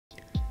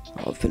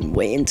been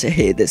waiting to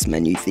hear this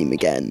menu theme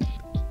again.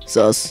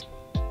 Sus.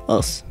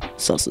 Us.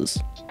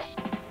 Susses.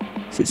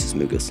 Susses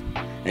Moogas.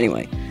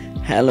 Anyway,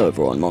 hello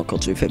everyone,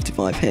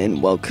 Markle255 here,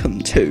 and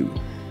welcome to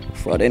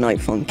Friday Night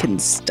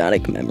Funkin'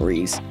 Static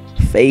Memories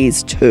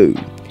Phase 2.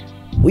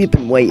 We've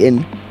been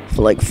waiting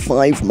for like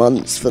 5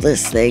 months for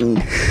this thing,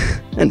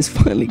 and it's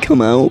finally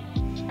come out.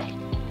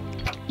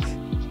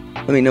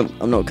 I mean,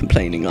 I'm not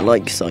complaining, I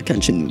like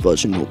Psych-Engine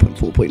version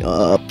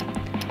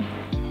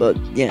 0.4. But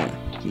yeah,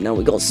 now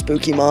we got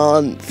Spooky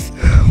Month.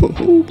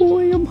 Oh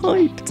boy, I'm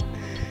hyped.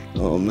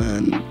 Oh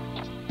man,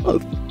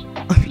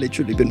 I've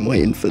literally been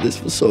waiting for this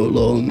for so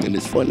long, and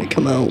it's finally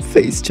come out,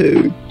 Phase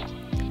 2.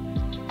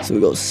 So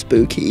we got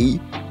Spooky,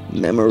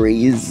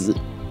 Memories,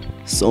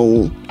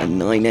 Soul, and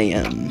 9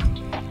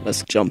 AM.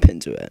 Let's jump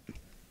into it.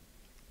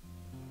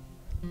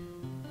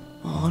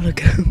 Oh,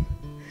 look at him.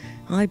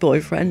 Hi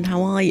boyfriend,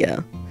 how are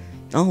ya?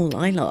 Oh,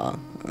 Lila,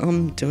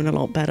 I'm doing a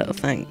lot better,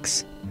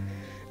 thanks.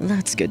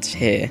 That's good to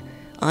hear.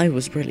 I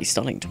was really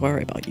starting to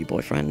worry about you,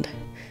 boyfriend.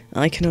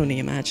 I can only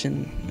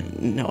imagine...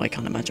 No, I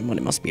can't imagine what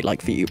it must be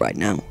like for you right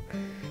now.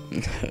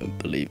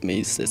 Believe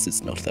me, sis,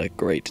 it's not that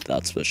great,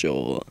 that's for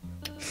sure.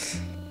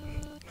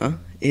 Huh?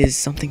 Is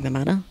something the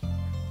matter?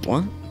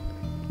 What?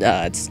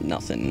 It's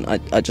nothing.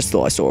 I just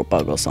thought I saw a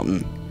bug or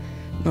something.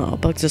 No,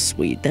 bugs are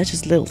sweet. They're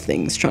just little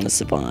things trying to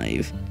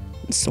survive.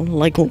 Sort of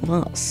like all of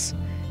us.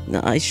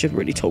 Nah, I should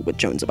really talk with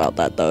Jones about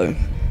that, though.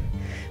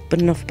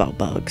 But enough about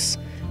bugs.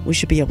 We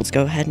should be able to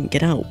go ahead and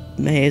get out.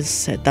 Maze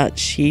said that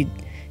she'd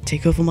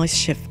take over my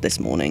shift this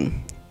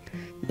morning.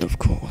 Of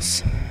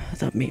course.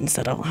 That means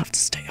that I'll have to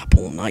stay up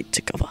all night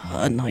to cover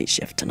her night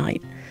shift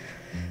tonight.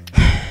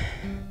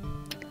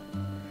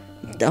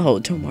 Oh,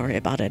 don't worry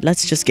about it.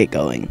 Let's just get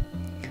going.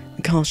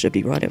 The car should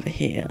be right over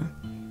here.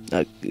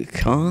 A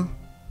car?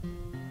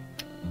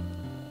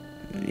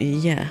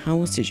 Yeah, how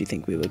else did you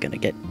think we were gonna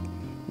get...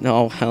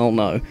 No, hell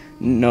no.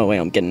 No way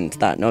I'm getting into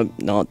that. No,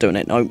 not doing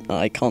it. No,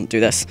 I can't do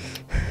this.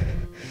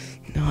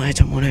 No, I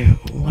don't want to.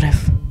 What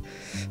if...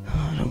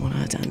 I don't want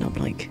her to end up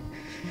like...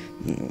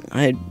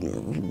 I'd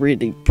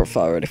really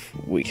prefer it if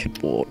we could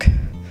walk.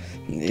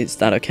 Is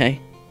that okay?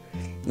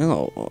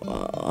 No,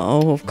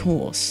 oh, of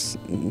course.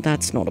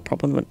 That's not a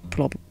problem.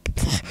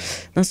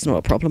 That's not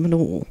a problem at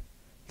all.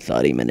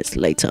 30 minutes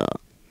later,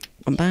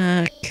 I'm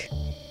back.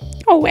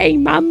 Oh, hey,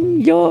 Mum,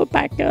 you're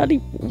back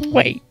early.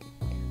 Wait,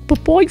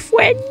 but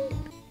boyfriend?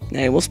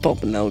 Hey, what's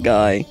poppin', little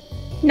guy?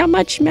 Not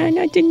much, man.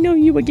 I didn't know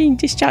you were getting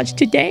discharged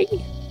today.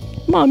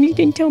 Mom, you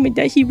didn't tell me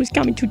that he was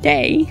coming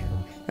today.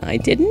 I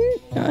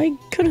didn't? I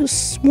could have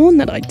sworn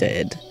that I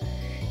did.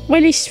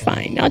 Well, it's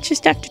fine. I'll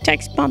just have to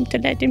text Mom to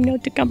let him know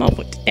to come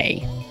over today.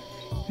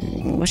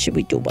 What should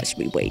we do while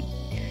we wait?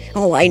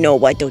 Oh, I know.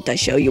 Why don't I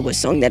show you a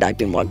song that I've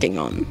been working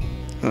on?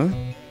 Huh?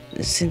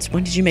 Since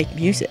when did you make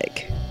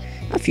music?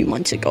 A few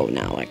months ago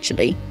now,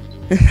 actually.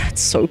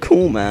 That's so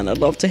cool, man. I'd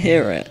love to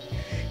hear it.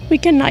 We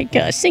can, like,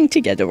 sing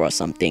together or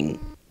something.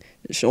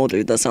 Sure,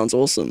 dude. That sounds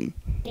awesome.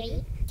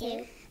 3,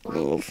 2, 1.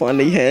 Oh,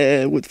 finally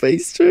here with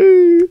Phase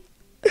 2.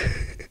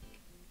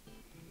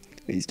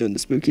 He's doing the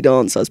spooky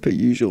dance as per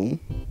usual.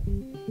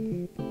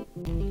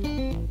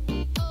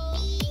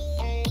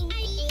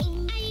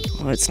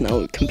 Oh, it's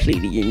now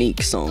completely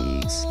unique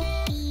songs.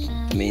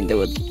 I mean,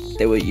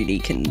 they were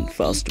unique in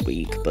first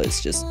week, but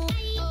it's just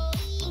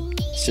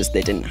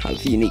they didn't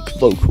have unique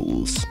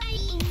vocals.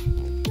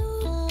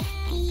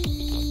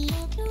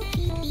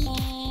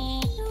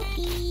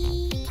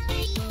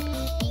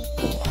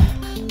 Oh,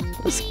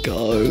 let's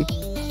go.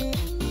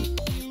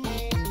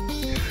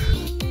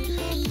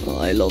 Oh,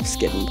 I love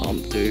Skip and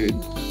Pump, dude.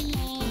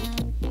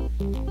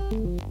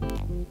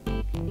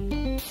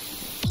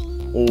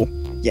 Oh,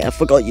 yeah, I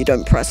forgot you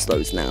don't press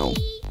those now.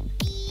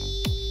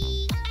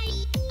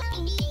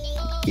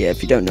 Yeah,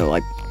 if you don't know,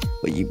 well,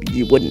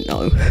 you wouldn't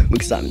know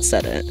because I haven't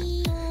said it.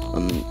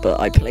 But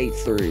I played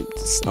through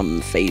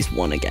Phase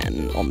 1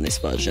 again on this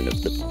version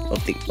of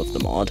the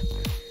mod,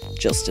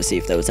 just to see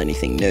if there was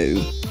anything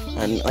new,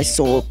 and I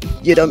saw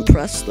you don't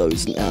press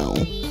those now.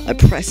 I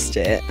pressed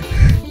it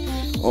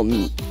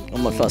on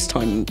my first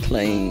time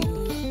playing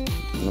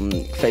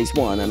Phase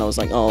 1, and I was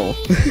like, oh.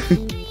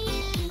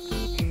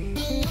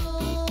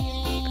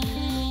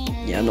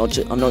 Yeah, I'm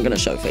not gonna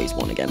show Phase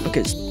 1 again,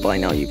 because by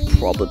now you've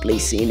probably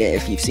seen it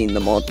if you've seen the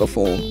mod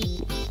before,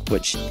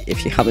 which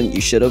if you haven't,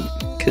 you should have,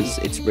 because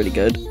it's really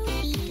good.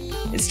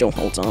 It still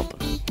holds up.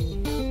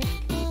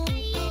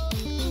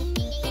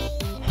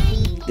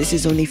 This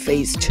is only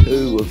Phase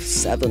 2 of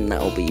 7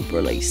 that will be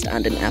released,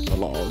 and an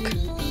epilogue.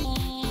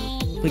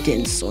 We're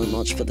getting so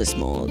much for this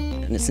mod,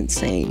 and it's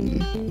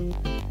insane.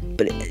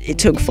 But it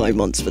took 5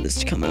 months for this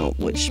to come out,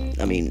 which,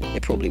 I mean,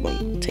 it probably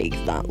won't take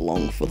that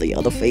long for the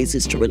other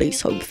phases to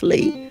release,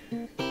 hopefully.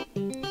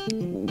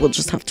 We'll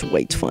just have to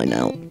wait to find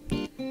out.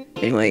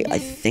 Anyway, I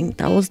think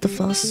that was the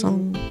first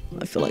song.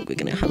 I feel like we're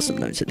gonna have some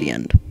notes at the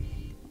end.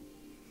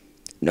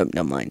 Nope,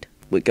 never mind.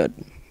 We're good.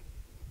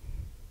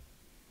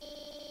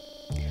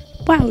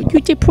 Wow, you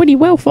did pretty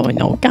well for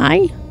an old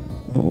guy.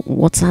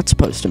 What's that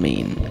supposed to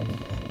mean?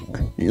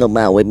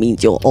 Lamau, it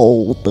means you're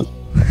old.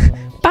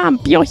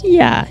 Bump, you're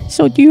here.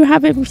 So do you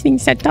have everything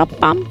set up,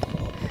 Bump?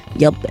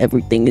 Yup,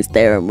 everything is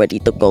there and ready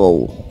to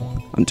go.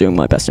 I'm doing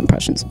my best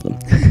impressions of them.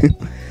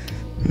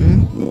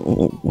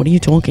 What are you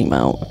talking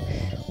about?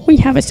 We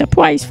have a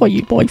surprise for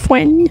you,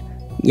 boyfriend.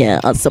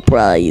 Yeah, a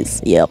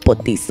surprise. Yeah,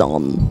 put this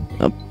on.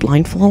 A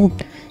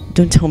blindfold?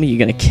 Don't tell me you're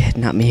gonna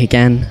kidnap me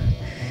again.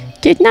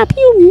 Kidnap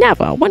you?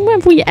 Never. When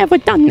have we ever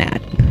done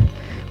that?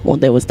 Well,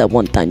 there was that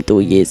one time 2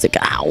 years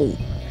ago.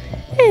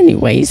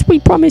 Anyways, we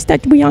promise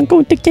that we aren't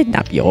going to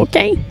kidnap you,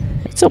 okay?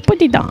 So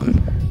put it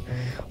on.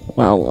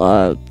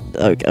 Well,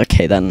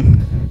 okay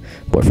then.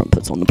 Boyfriend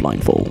puts on the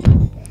blindfold.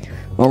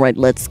 Alright,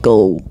 let's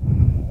go.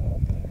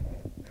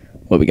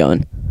 Where we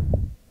going?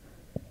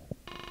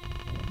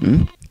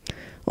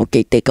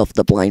 Okay, take off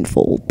the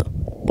blindfold.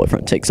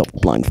 Boyfriend takes off the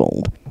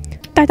blindfold.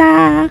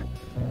 Ta-da!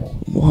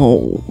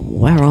 Whoa,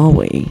 where are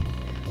we?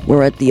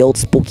 We're at the old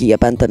spooky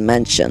abandoned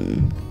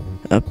mansion.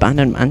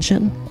 Abandoned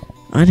mansion?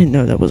 I didn't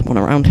know there was one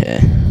around here.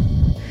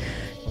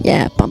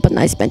 Yeah, Bump and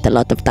I spent a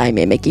lot of time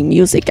here making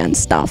music and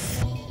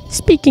stuff.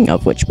 Speaking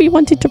of which, we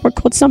wanted to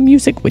record some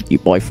music with you,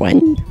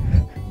 boyfriend.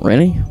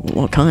 Really?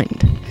 What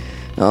kind?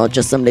 Oh,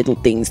 just some little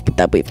things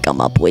that we've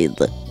come up with.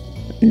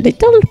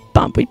 Little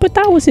Bump, we put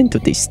hours into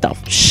this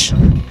stuff. Shh.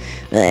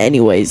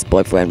 Anyways,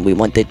 boyfriend, we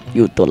wanted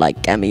you to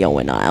like cameo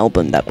in our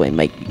album that we're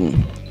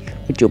making.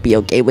 Would you be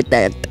okay with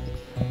that?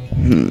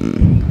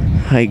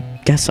 I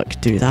guess I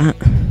could do that.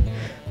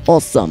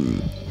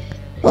 Awesome.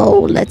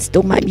 Oh, let's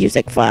do my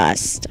music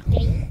first.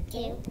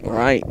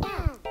 Alright.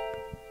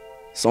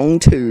 Song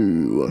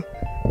 2.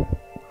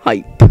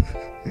 Hype.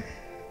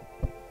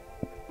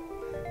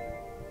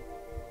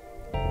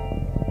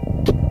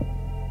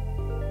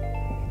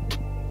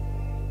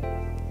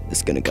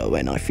 It's gonna go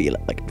in, I feel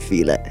it, I can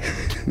feel it.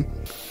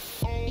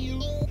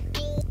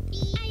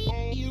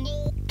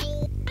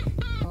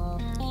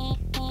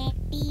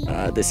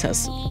 This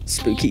has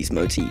Spooky's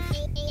motif.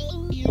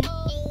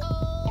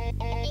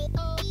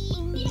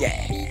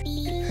 Yeah!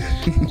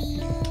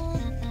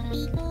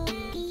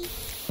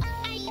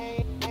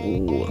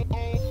 Ooh.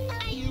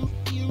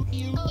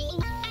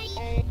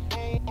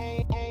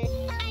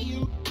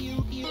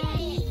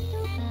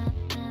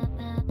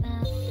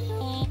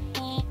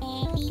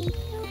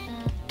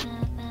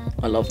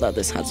 I love that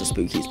this has a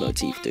Spooky's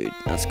motif, dude.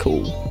 That's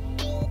cool.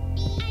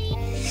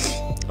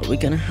 Are we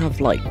gonna have,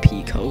 like,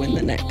 Pico in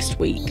the next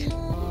week?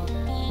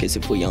 Because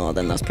if we are,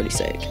 then that's pretty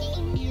sick.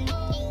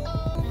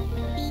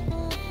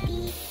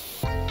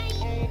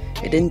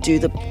 It didn't do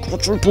the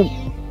quadruple.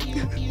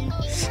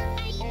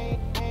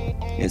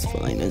 It's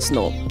fine, it's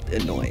not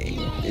annoying.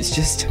 It's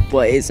just,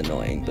 well, it is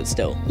annoying, but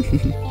still.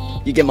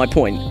 You get my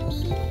point.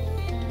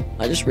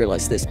 I just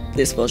realized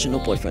this version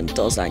of Boyfriend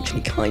does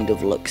actually kind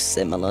of look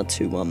similar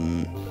to,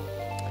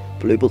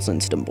 Blue Balls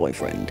Instant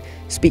Boyfriend.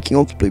 Speaking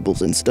of Blue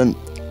Balls Instant,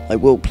 I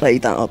will play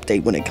that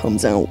update when it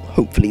comes out,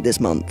 hopefully this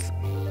month.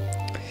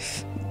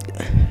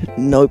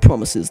 No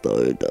promises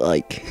though,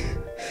 like,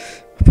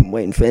 I've been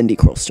waiting for Indie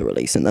Cross to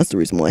release, and that's the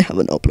reason why I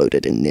haven't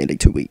uploaded in nearly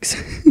 2 weeks.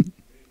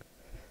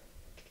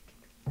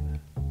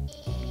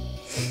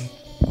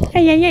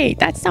 Hey,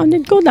 that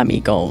sounded good,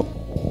 amigo.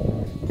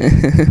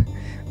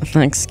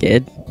 Thanks,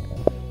 kid.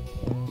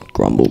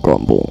 Grumble,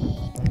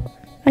 grumble.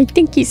 I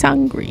think he's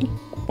hungry.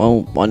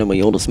 Well, why don't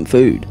we order some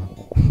food?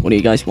 What do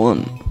you guys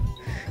want?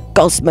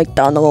 Ghost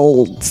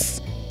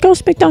McDonald's!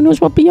 Ghost McDonald's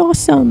would be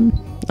awesome.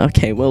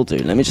 Okay, will do.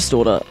 Let me just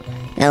order.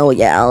 Hell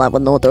yeah, I'll have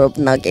an order of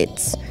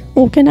nuggets.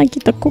 Oh, can I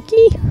get a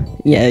cookie?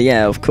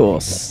 Yeah, of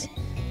course.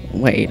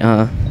 Wait,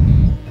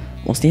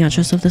 what's the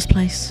address of this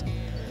place?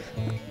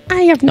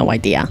 I have no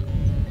idea.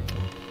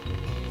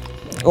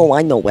 Oh,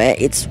 I know where.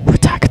 It's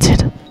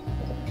redacted.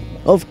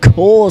 Of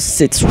course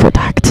it's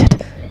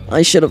redacted.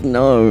 I should have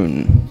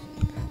known.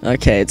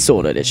 Okay, it's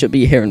sorted. It should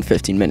be here in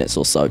 15 minutes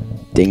or so.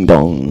 Ding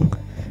dong.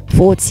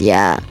 Foods,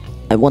 yeah.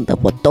 I wonder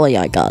what toy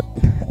I got.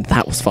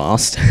 That was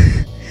fast.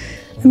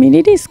 I mean,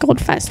 it is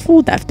called fast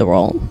food after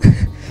all.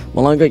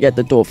 Well, I'm gonna get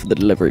the door for the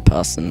delivery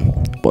person.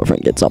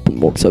 Boyfriend gets up and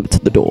walks over to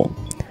the door.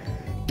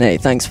 Hey,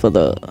 thanks for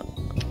the...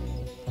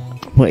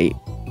 Wait,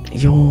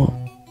 you're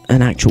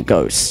an actual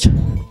ghost?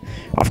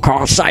 Of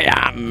course I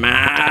am,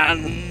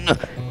 man!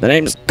 The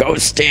name's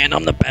Ghosty and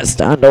I'm the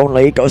best and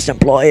only ghost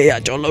employee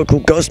at your local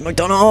Ghost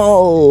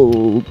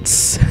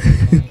McDonald's!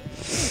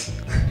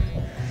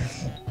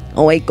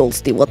 Oh hey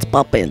Ghosty, what's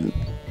poppin'?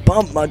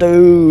 Pump my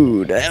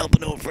dude! Help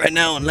an old friend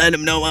now and let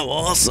him know how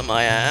awesome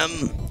I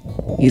am!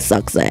 You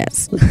suck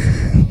ass.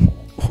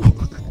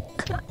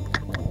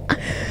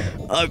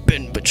 I've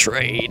been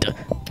betrayed,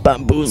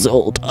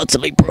 bamboozled,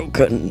 utterly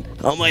broken.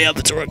 How am I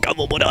ever to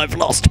recover what I've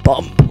lost,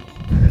 Pump?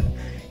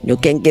 You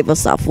can give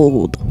us our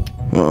food.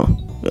 Huh.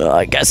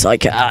 I guess I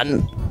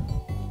can.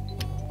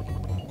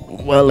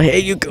 Well, here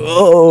you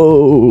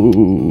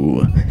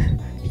go.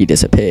 He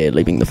disappeared,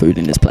 leaving the food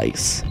in his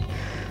place.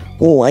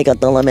 Oh, I got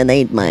the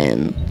lemonade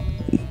man.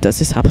 Does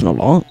this happen a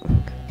lot?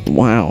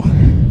 Wow.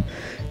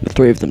 The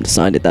three of them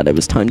decided that it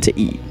was time to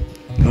eat.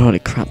 Holy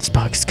crap, this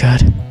burger's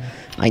good.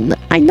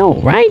 I know,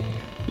 right?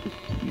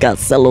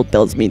 Garcello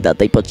tells me that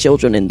they put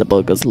children in the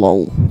burgers,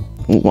 lol.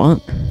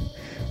 What?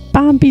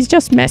 Bambi, he's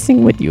just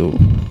messing with you.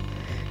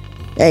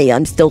 Hey,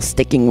 I'm still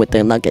sticking with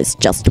the nuggets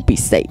just to be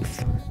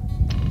safe.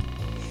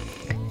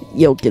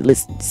 Yo,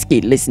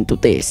 Skid, listen to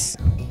this.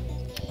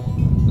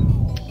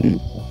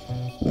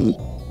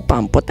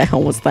 Bump, what the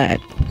hell was that?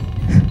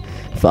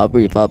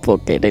 Fabri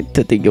advocated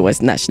to the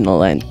US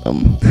national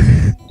anthem.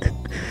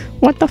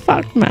 What the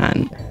fuck,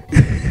 man?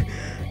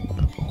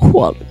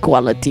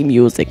 Quality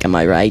music, am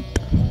I right?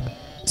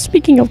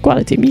 Speaking of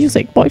quality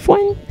music,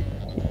 boyfriend,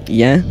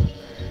 Yeah?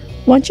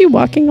 weren't you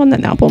working on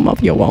an album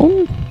of your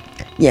own?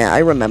 Yeah, I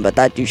remember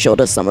that. You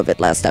showed us some of it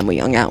last time we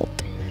hung out.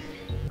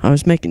 I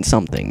was making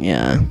something,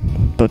 yeah.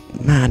 But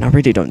man, I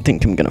really don't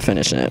think I'm gonna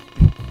finish it.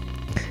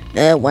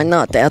 Why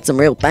not? They had some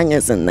real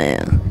bangers in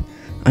there.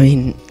 I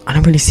mean, I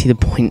don't really see the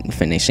point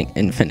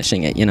in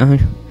finishing it, you know?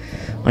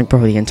 Like,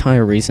 bro, the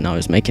entire reason I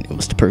was making it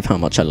was to prove how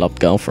much I loved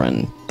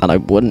Girlfriend, that I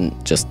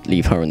wouldn't just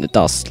leave her in the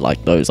dust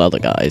like those other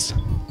guys.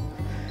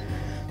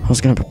 I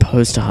was gonna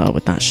propose to her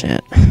with that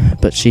shit,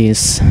 but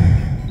she's...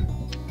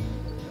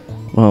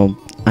 Well,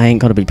 I ain't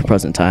gonna be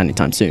proposing to her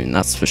anytime soon,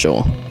 that's for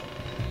sure.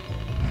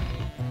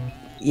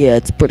 Yeah,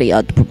 it's pretty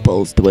hard to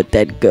propose to a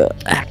dead girl.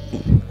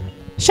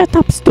 Shut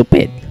up,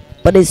 stupid.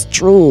 But it's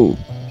true.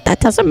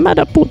 That doesn't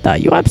matter, Buddha,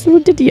 you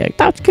absolute idiot.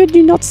 How could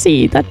you not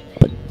see that?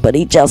 But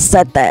he just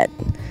said that.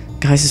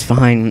 Guys, it's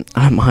fine.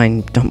 I don't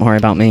mind. Don't worry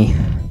about me.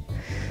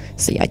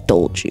 See, I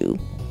told you.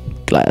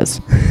 Glaz.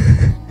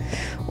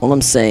 All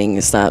I'm saying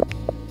is that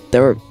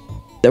there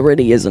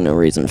really isn't a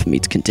reason for me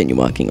to continue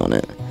working on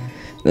it.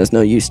 There's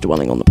no use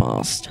dwelling on the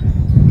past.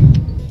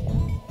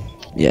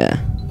 Yeah.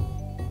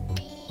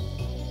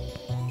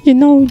 You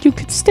know, you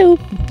could still...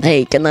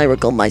 Hey, can I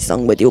record my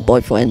song with you,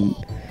 boyfriend?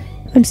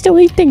 I'm still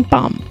eating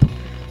bump.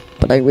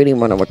 But I really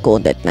want to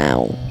record it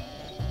now.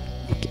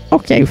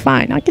 Okay,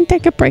 fine. I can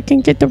take a break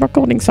and get the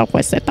recording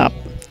software set up.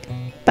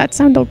 That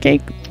sound okay,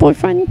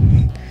 boyfriend?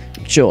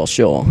 Sure.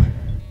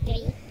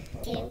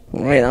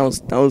 Right,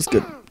 that was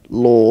good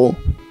lore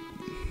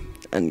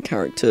and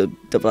character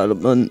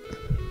development.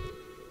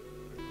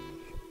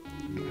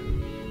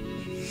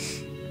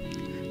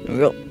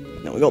 Now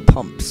we got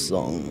Pump's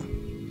song.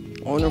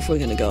 I wonder if we're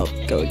gonna go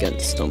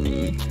against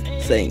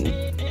Thing.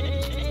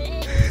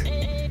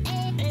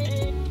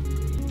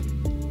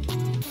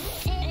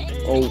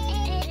 Oh,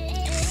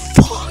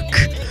 fuck!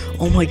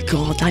 Oh my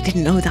god, I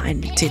didn't know that I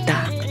did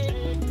that.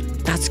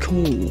 That's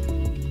cool.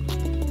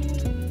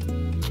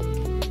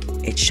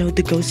 It showed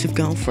the ghost of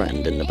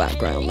Girlfriend in the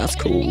background. That's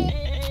cool,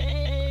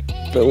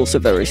 but also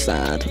very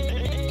sad.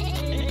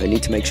 I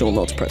need to make sure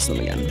not to press them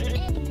again.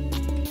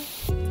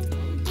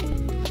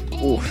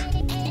 Oof.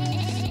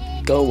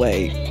 Go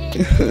away.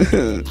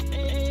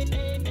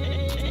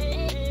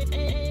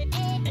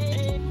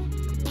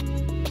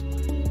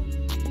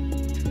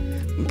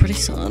 I'm pretty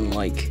certain,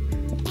 like,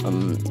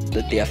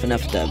 that the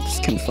FNF devs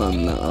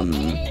confirmed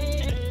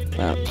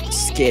that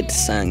Skid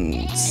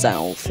sang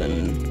South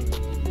and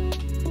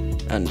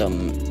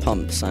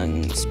Pump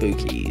sang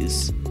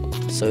Spookies.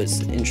 So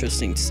it's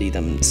interesting to see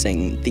them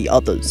sing the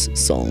Others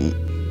song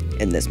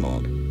in this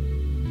mod.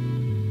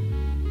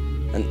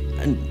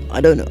 And I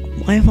don't know,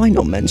 why have I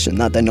not mentioned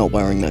that they're not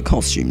wearing their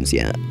costumes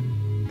yet?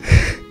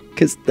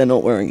 Because they're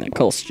not wearing their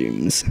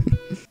costumes.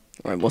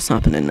 Alright, what's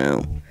happening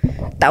now?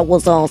 That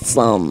was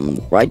awesome,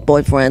 right,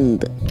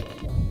 boyfriend?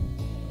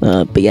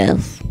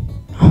 BF?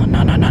 Oh,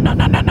 no.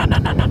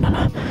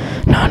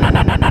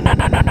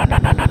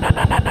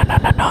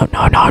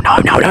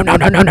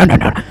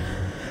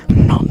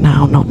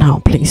 Not now,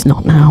 please,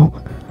 not now.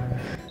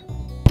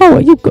 Paul,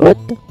 are you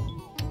good?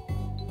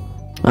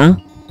 Huh?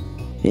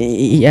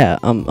 Yeah,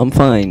 I'm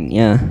fine,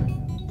 yeah.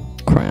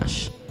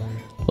 Crash.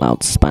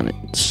 Loud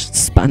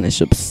Spanish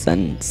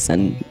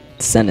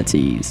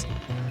obscenities.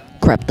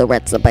 Crap, the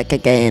rats are back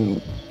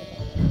again.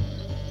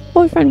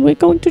 Boyfriend, we're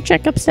going to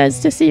check upstairs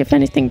to see if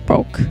anything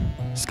broke.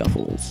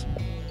 Scuffles.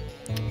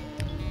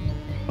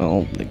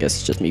 Well, I guess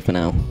it's just me for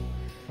now.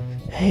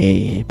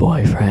 Hey,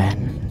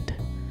 boyfriend.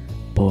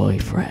 What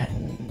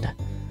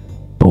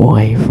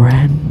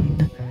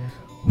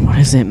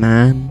is it,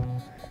 man?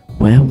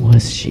 Where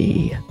was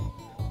she?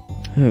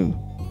 Who?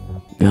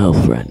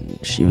 Girlfriend.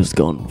 She was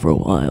gone for a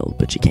while,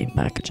 but she came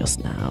back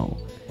just now.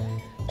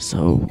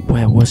 So,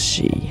 where was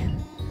she?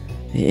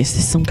 Is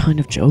this some kind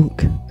of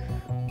joke?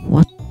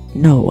 What?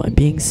 No, I'm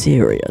being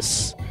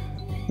serious.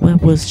 Where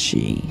was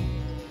she?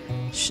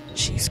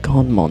 She's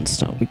gone,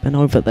 monster. We've been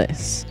over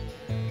this.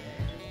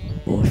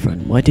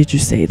 Boyfriend, why did you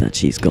say that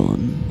she's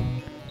gone?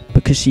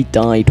 Because she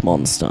died,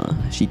 monster.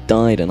 She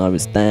died and I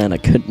was there and I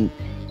couldn't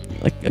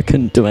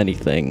do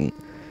anything.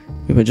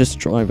 We were just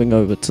driving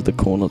over to the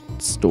corner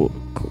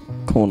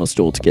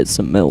store to get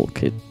some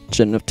milk. It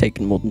shouldn't have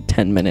taken more than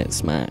 10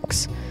 minutes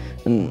max.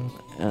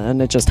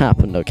 And it just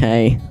happened,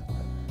 okay?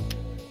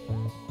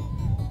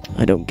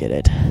 I don't get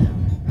it.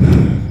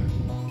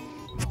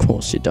 Of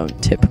course you don't,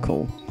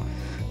 typical.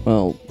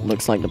 Well,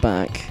 looks like the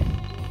back.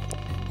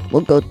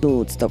 We'll go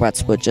dudes, the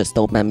rats were just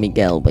old man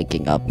Miguel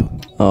waking up.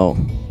 Oh.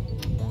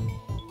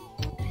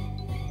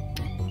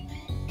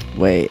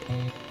 Wait,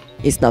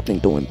 it's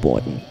nothing too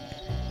important.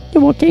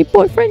 You okay,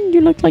 boyfriend?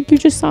 You look like you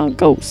just saw a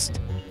ghost.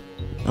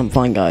 I'm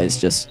fine,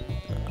 guys.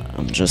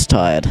 I'm just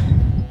tired.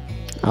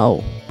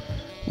 Oh.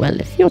 Well,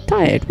 if you're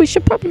tired, we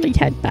should probably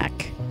head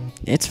back.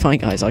 It's fine,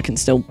 guys. I can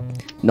still...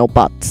 No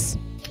buts.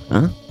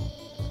 Huh?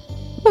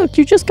 Look,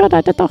 you just got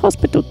out of the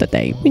hospital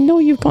today. We know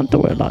you've gone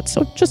through a lot,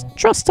 so just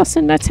trust us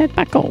and let's head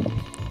back home.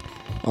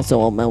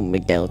 Also, old man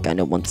Miguel kind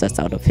of wants us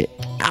out of here.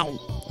 Ow!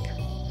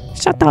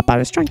 Shut up, I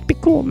was trying to be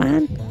cool,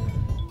 man.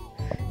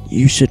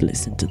 You should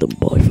listen to them,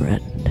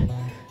 boyfriend.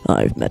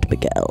 I've met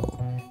Miguel.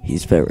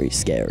 He's very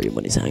scary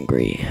when he's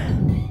angry.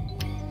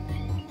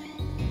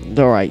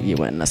 Alright, you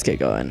win. Let's get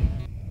going.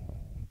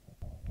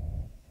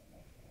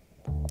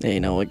 Hey,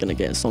 now we're gonna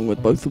get a song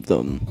with both of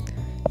them.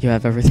 You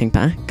have everything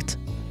packed?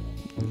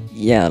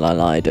 Yeah,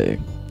 I do.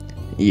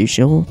 You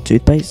sure?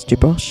 Toothpaste?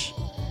 Toothbrush?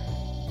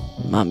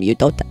 Mom, you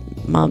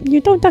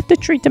don't have to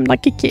treat him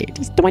like a kid.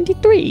 He's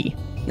 23.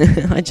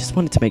 I just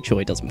wanted to make sure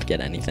he doesn't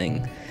forget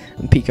anything.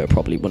 And Pico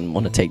probably wouldn't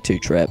want to take 2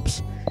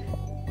 trips.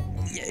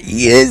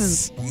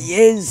 Yes,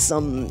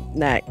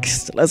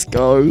 next. Let's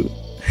go.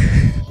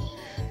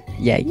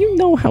 Yeah, you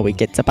know how he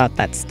gets about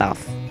that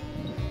stuff.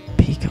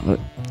 Pico,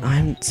 I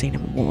haven't seen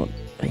him, what,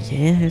 a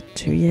year,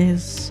 2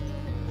 years?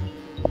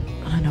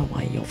 I don't know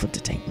why he offered to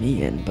take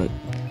me in, but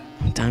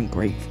I'm damn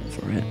grateful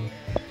for it.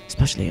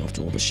 Especially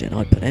after all the shit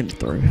I put him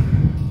through.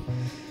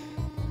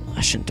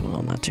 I shouldn't dwell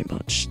on that too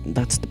much.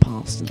 That's the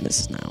past and this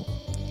is now.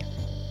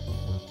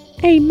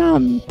 Hey,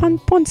 Mum,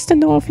 Punt wants to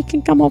know if he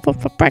can come over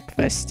for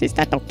breakfast. Is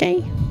that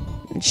okay?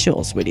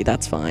 Sure, sweetie,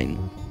 that's fine.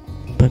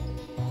 But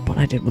what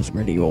I did was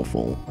really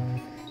awful.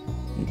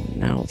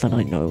 Now that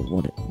I know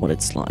what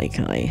it's like,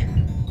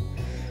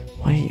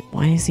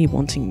 why is he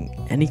wanting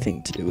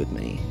anything to do with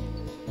me?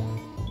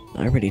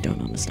 I really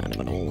don't understand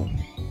him at all.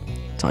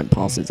 Time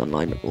passes and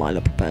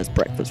Lila prepares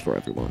breakfast for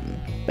everyone.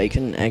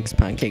 Bacon, eggs,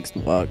 pancakes, the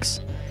works.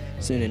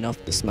 Soon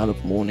enough, the smell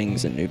of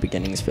mornings and new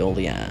beginnings fill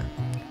the air.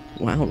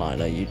 Wow,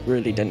 Lila, you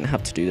really didn't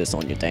have to do this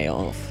on your day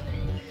off.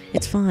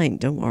 It's fine,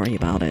 don't worry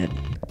about it.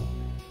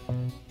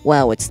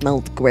 Wow, it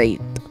smelled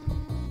great.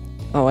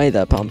 Oh, hey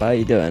there, Pump, how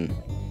you doing?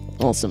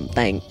 Awesome,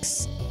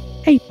 thanks.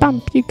 Hey,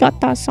 Pump, you got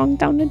that song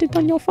downloaded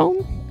on your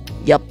phone?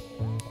 Yup.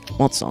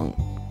 What song?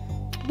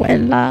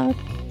 Well,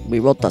 we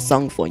wrote the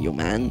song for you,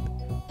 man.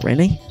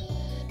 Really?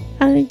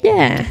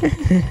 Yeah.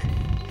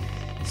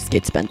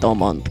 Skid spent all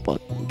month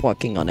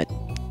working on it,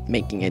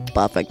 making it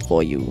perfect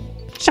for you.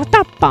 Shut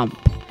up, Pump.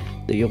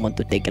 Do you want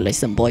to take a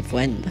listen,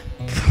 boyfriend?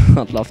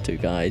 I'd love to,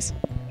 guys.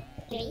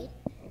 3,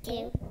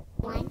 2,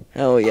 1.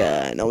 Hell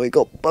yeah, now we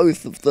got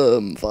both of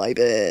them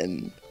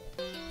vibing.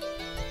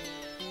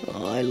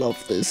 Oh, I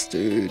love this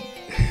dude.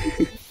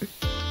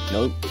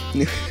 Nope.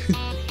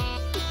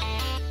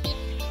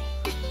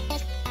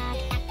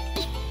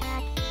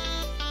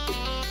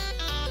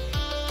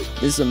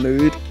 This is a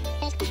mood.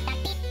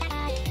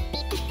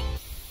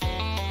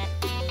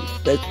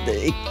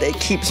 There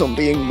keeps on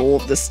being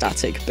more of the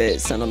static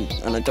bits, and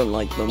I don't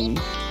like them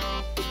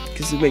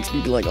because it makes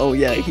me be like, oh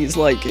yeah, he's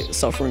like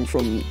suffering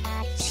from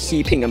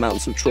heaping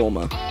amounts of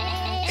trauma.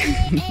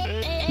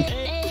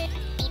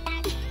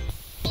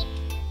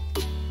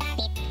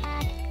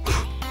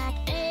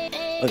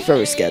 I'm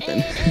very scared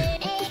then.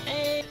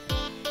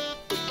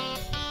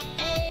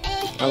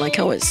 I like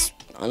how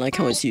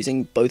it's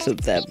using both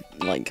of their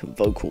like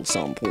vocal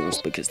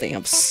samples because they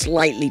have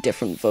slightly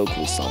different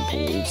vocal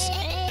samples.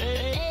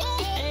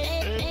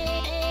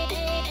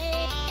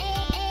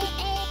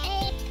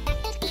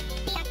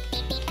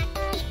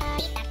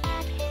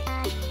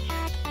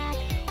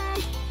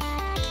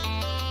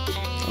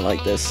 I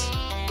like this.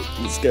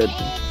 It's good.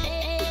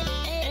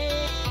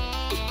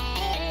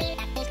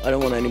 I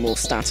don't want any more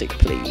static,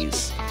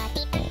 please.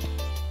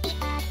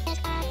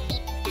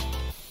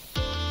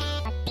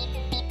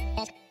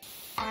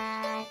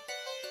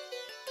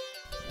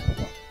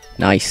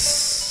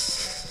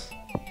 Nice.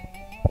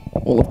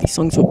 All of these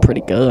songs were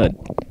pretty good.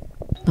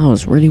 That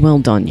was really well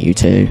done, you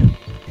two.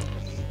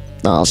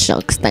 Oh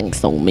shucks,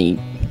 thanks on me.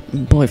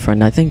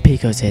 Boyfriend, I think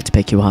Pico's here to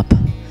pick you up.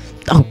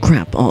 Oh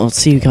crap, I'll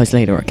see you guys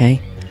later,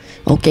 okay?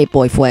 Okay,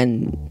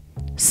 boyfriend.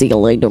 See you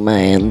later,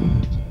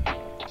 man.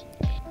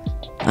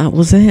 That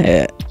was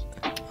it.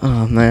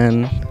 Oh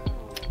man.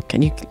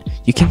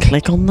 You can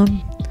click on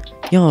them?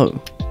 Yo.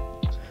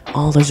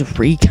 Oh, those are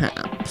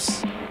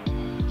recaps.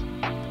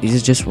 These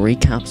are just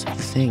recaps of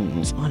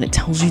things. Oh, and it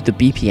tells you the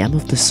BPM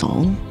of the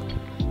song?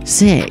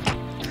 Sick.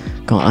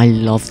 God, I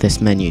love this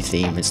menu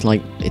theme.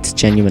 It's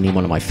genuinely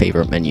one of my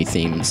favorite menu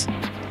themes.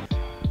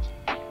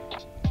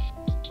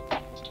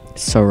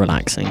 It's so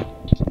relaxing.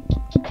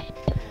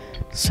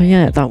 So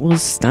yeah, that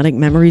was Static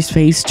Memories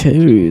Phase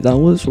 2. That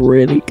was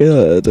really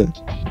good.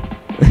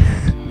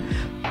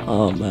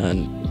 Oh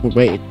man,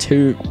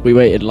 we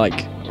waited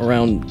like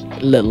around a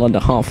little under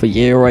half a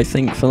year, I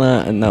think, for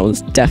that, and that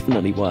was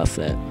definitely worth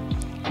it.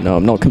 No,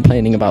 I'm not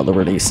complaining about the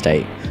release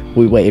date.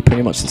 We waited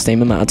pretty much the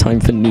same amount of time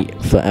for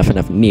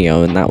FNF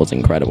Neo, and that was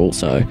incredible,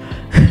 so...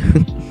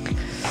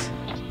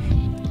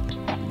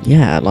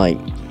 yeah, like...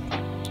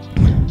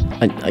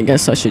 I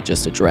guess I should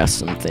just address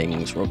some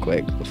things real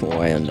quick before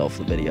I end off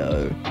the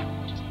video.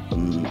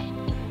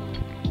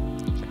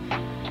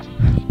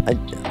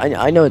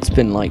 I know it's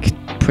been like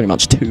pretty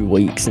much 2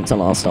 weeks since I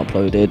last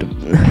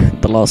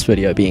uploaded, the last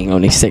video being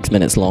only 6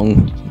 minutes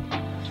long,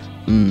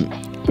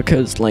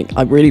 because like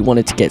I really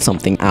wanted to get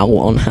something out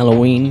on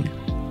Halloween,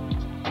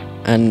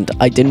 and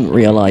I didn't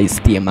realise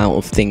the amount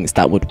of things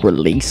that would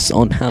release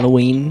on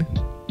Halloween,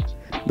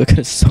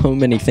 because so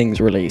many things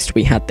released.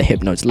 We had the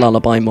Hypno's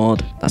Lullaby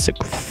mod, that's a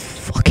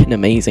fucking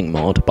amazing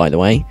mod, by the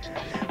way.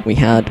 We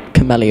had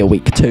Camellia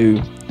Week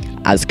 2,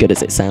 as good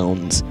as it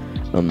sounds.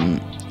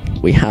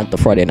 We had the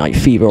Friday Night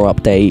Fever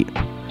update.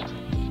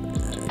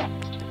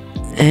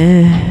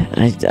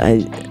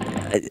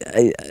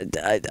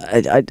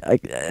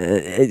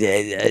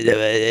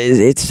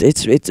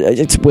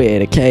 It's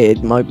weird, okay?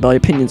 My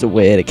opinions are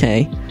weird,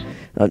 okay?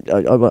 But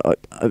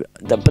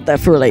they're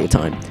for a later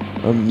time.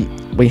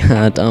 We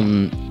had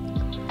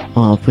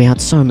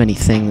so many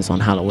things on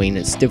Halloween.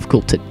 It's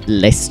difficult to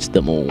list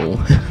them all.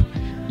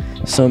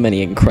 So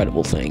many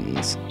incredible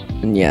things.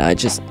 And yeah, I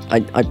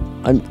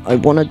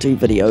want to do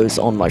videos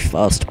on my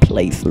first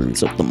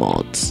playthroughs of the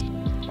mods.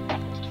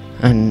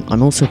 And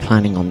I'm also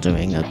planning on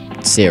doing a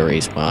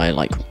series where I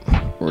like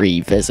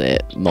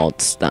revisit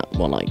mods that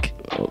were like,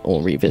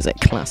 or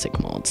revisit classic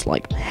mods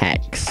like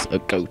Hex, a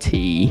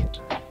Goatee,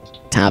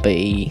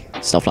 Tabby,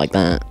 stuff like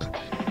that.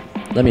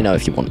 Let me know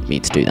if you want me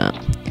to do that.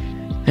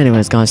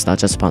 Anyways guys, that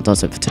just about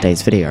does it for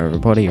today's video,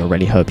 everybody. I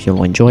really hope you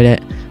all enjoyed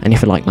it, and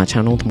if you like my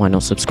channel, then why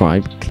not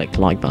subscribe, click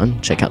the like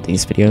button, check out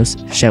these videos,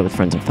 share with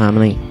friends and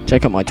family,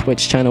 check out my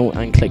Twitch channel,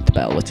 and click the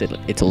bell.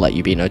 It'll let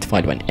you be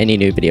notified when any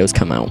new videos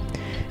come out.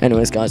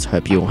 Anyways guys,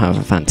 hope you all have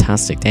a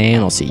fantastic day,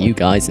 and I'll see you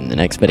guys in the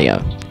next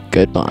video.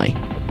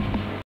 Goodbye.